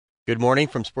Good morning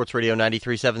from Sports Radio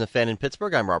 93.7 The Fan in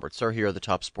Pittsburgh. I'm Robert Sir. Here are the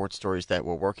top sports stories that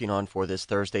we're working on for this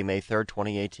Thursday, May 3rd,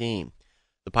 2018.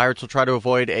 The Pirates will try to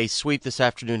avoid a sweep this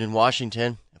afternoon in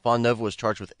Washington. Ivan Nova was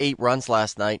charged with 8 runs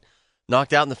last night,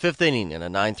 knocked out in the 5th inning in a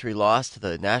 9-3 loss to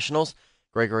the Nationals.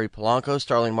 Gregory Polanco,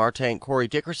 Starling Marte, and Corey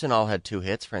Dickerson all had 2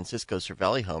 hits. Francisco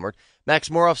Cervelli homered. Max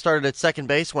Moroff started at second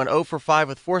base, went 0 for 5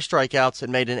 with 4 strikeouts,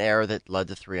 and made an error that led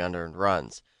to 3 unearned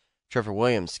runs. Trevor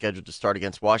Williams scheduled to start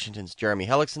against Washington's Jeremy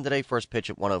Hellickson today. First pitch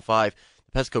at 1:05.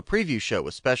 The Pesco Preview Show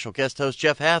with special guest host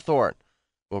Jeff Hathorn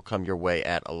will come your way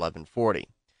at 11:40.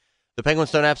 The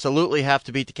Penguins don't absolutely have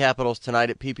to beat the Capitals tonight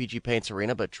at PPG Paints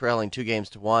Arena, but trailing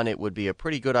 2-1, it would be a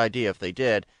pretty good idea if they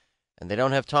did. And they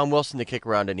don't have Tom Wilson to kick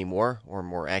around anymore, or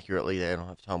more accurately, they don't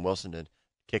have Tom Wilson to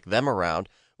kick them around.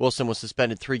 Wilson was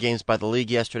suspended 3 games by the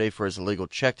league yesterday for his illegal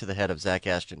check to the head of Zach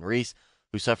Ashton-Reese,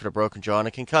 who suffered a broken jaw and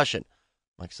a concussion.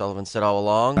 Mike Sullivan said all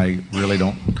along, I really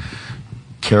don't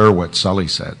care what Sully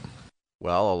said.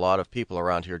 Well, a lot of people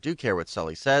around here do care what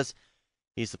Sully says.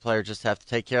 He's the player, just have to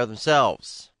take care of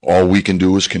themselves. All we can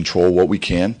do is control what we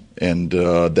can, and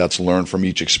that's learn from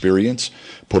each experience,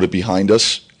 put it behind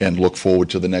us, and look forward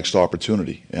to the next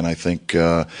opportunity. And I think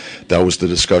that was the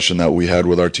discussion that we had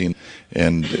with our team,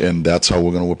 and that's how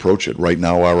we're going to approach it. Right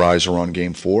now, our eyes are on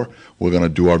Game 4. We're going to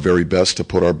do our very best to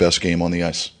put our best game on the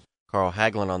ice. Carl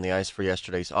Hagelin on the ice for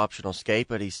yesterday's optional skate,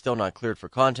 but he's still not cleared for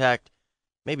contact.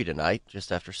 Maybe tonight,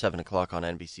 just after 7 o'clock on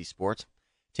NBC Sports.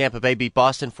 Tampa Bay beat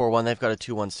Boston 4-1. They've got a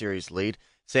 2-1 series lead.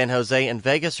 San Jose and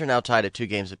Vegas are now tied at 2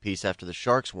 games apiece after the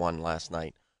Sharks won last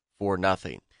night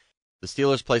 4-0. The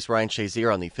Steelers place Ryan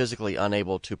Shazier on the physically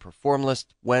unable to perform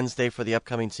list Wednesday for the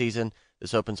upcoming season.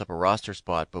 This opens up a roster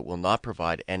spot, but will not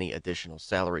provide any additional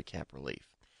salary cap relief.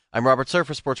 I'm Robert Sir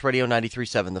for Sports Radio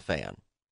 93.7 The Fan.